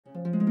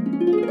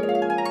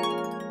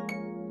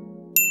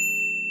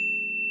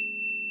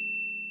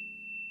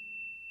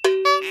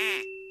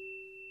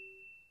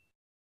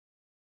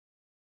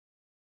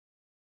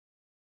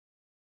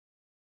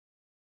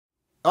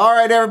All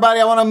right, everybody,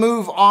 I want to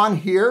move on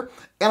here.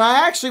 And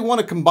I actually want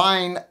to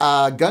combine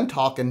gun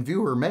talk and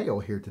viewer mail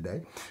here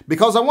today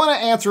because I want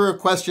to answer a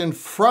question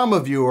from a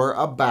viewer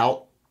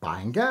about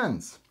buying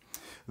guns.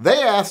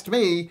 They asked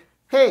me,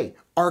 hey,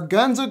 are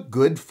guns a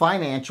good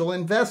financial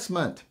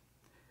investment?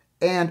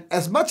 And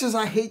as much as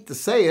I hate to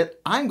say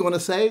it, I'm going to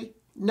say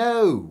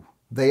no,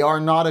 they are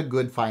not a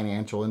good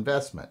financial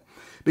investment.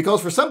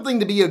 Because for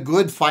something to be a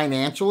good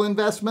financial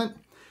investment,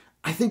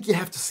 I think you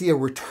have to see a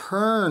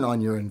return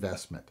on your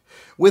investment.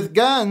 With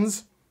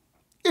guns,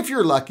 if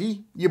you're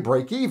lucky, you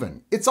break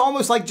even. It's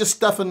almost like just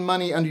stuffing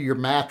money under your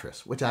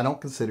mattress, which I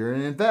don't consider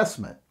an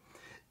investment.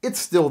 It's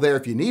still there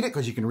if you need it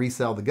because you can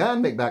resell the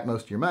gun, make back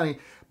most of your money,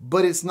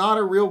 but it's not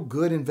a real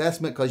good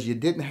investment because you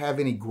didn't have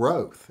any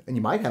growth and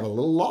you might have a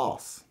little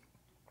loss.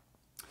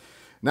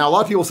 Now, a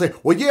lot of people say,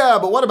 well, yeah,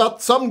 but what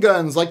about some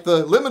guns like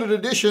the limited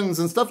editions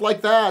and stuff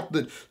like that,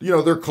 that,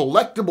 they're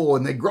collectible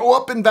and they grow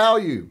up in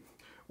value.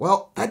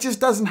 Well, that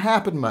just doesn't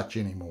happen much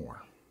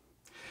anymore.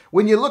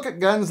 When you look at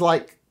guns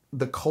like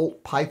the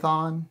Colt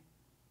Python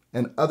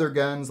and other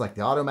guns like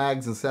the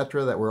Automags,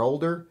 etc., that were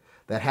older,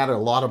 that had a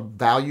lot of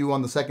value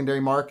on the secondary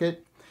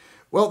market,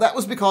 well, that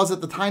was because at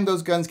the time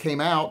those guns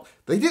came out,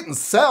 they didn't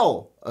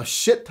sell a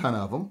shit ton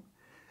of them,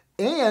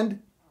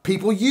 and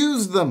people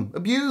used them,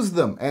 abused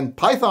them, and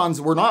Pythons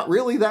were not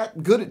really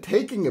that good at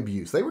taking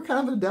abuse. They were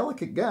kind of a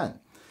delicate gun.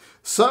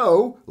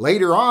 So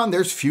later on,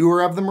 there's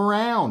fewer of them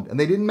around, and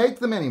they didn't make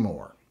them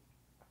anymore.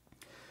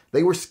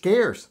 They were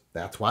scarce.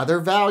 That's why their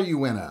value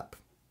went up.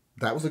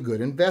 That was a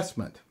good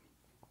investment.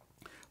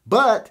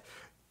 But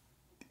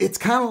it's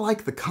kind of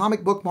like the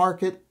comic book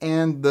market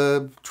and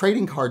the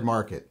trading card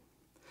market.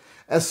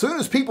 As soon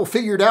as people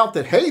figured out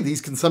that, hey,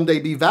 these can someday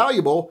be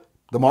valuable,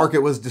 the market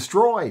was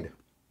destroyed.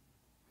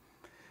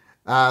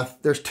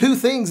 There's two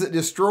things that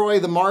destroy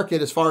the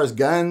market as far as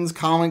guns,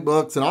 comic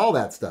books, and all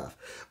that stuff.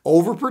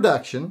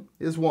 Overproduction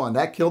is one.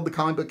 That killed the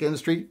comic book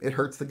industry. It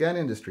hurts the gun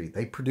industry.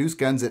 They produce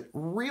guns at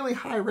really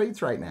high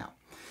rates right now.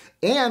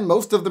 And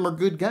most of them are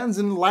good guns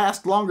and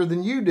last longer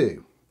than you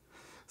do.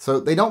 So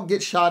they don't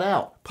get shot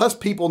out. Plus,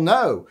 people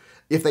know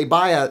if they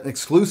buy an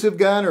exclusive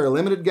gun or a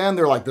limited gun,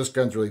 they're like, this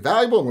gun's really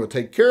valuable. I'm going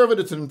to take care of it.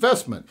 It's an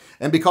investment.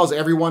 And because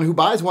everyone who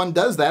buys one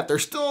does that,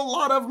 there's still a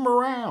lot of them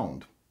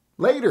around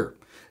later.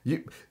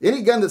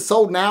 Any gun that's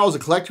sold now is a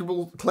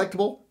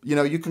collectible.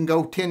 You can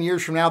go 10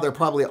 years from now, they're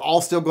probably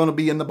all still going to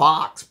be in the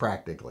box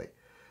practically.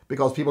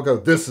 Because people go,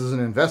 this is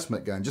an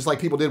investment gun. Just like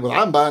people did with,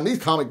 I'm buying these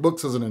comic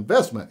books as an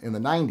investment in the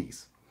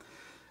 90s.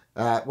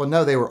 Well,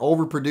 no, they were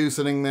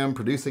overproducing them,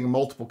 producing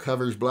multiple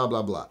covers, blah,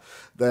 blah, blah.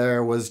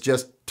 There was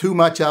just too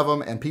much of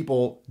them, and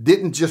people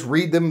didn't just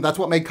read them. That's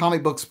what made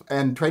comic books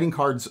and trading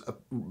cards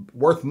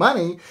worth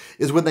money,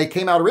 is when they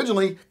came out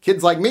originally,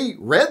 kids like me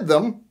read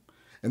them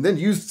and then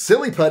used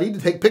silly putty to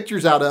take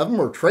pictures out of them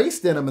or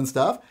traced in them and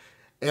stuff,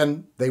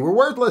 and they were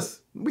worthless.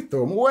 We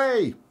threw them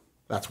away.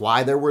 That's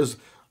why there was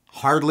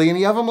hardly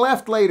any of them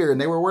left later, and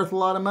they were worth a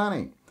lot of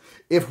money.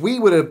 If we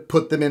would have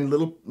put them in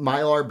little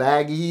Mylar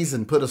baggies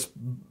and put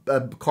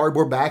a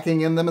cardboard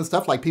backing in them and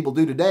stuff like people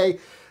do today,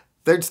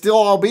 they'd still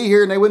all be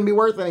here and they wouldn't be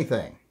worth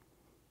anything.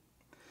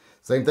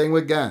 Same thing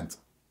with guns.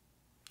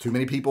 Too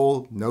many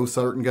people know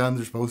certain guns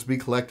are supposed to be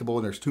collectible,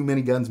 and there's too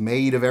many guns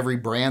made of every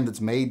brand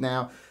that's made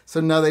now. So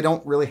no, they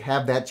don't really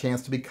have that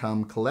chance to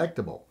become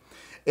collectible.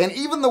 And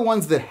even the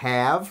ones that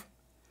have,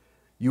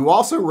 you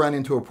also run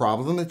into a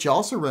problem that you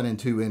also run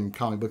into in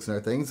comic books and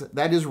other things.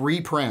 That is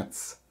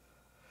reprints.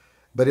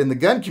 But in the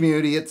gun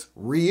community, it's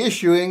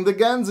reissuing the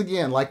guns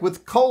again, like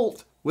with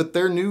Colt, with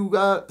their new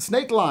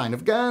snake line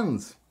of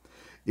guns.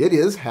 It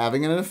is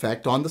having an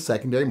effect on the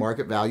secondary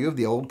market value of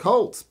the old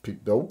Colts.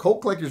 The old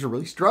Colt collectors are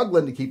really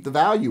struggling to keep the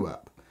value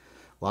up.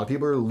 A lot of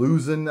people are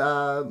losing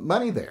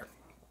money there.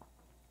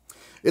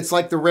 It's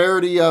like the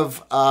rarity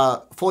of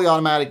fully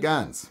automatic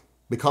guns.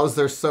 Because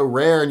they're so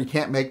rare and you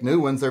can't make new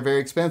ones, they're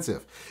very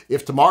expensive.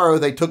 If tomorrow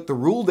they took the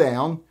rule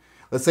down,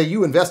 let's say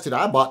you invested,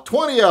 I bought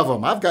 20 of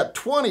them. I've got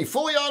 20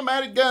 fully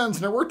automatic guns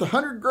and they're worth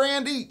 100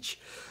 grand each.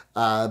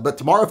 But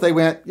tomorrow if they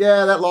went,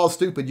 yeah, that law's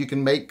stupid, you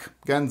can make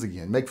guns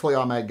again, make fully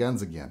automatic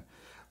guns again.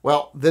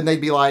 Well, then they'd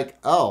be like,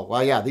 oh,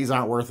 well, yeah, these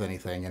aren't worth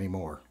anything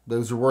anymore.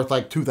 Those are worth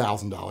like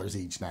 $2,000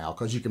 each now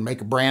because you can make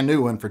a brand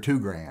new one for 2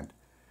 grand.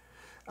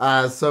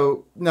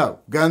 So no,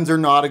 guns are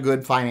not a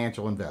good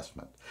financial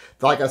investment.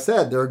 Like I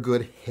said, they're a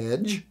good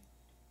hedge.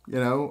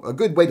 A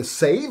good way to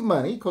save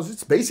money, because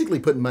it's basically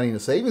putting money in a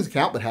savings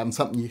account, but having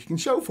something you can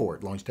show for it,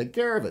 as long as you take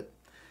care of it.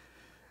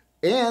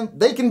 And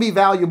they can be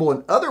valuable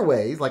in other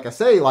ways, like I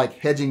say, like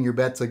hedging your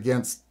bets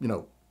against,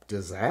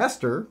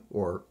 disaster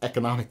or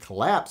economic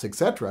collapse,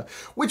 etc.,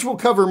 which we'll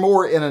cover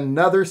more in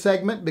another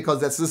segment, because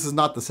this is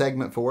not the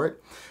segment for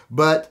it.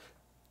 But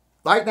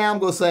right now I'm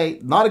going to say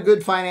not a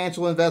good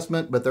financial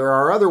investment, but there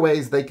are other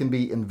ways they can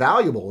be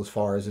invaluable as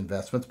far as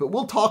investments. But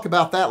we'll talk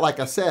about that, like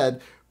I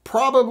said,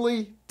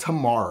 probably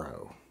tomorrow.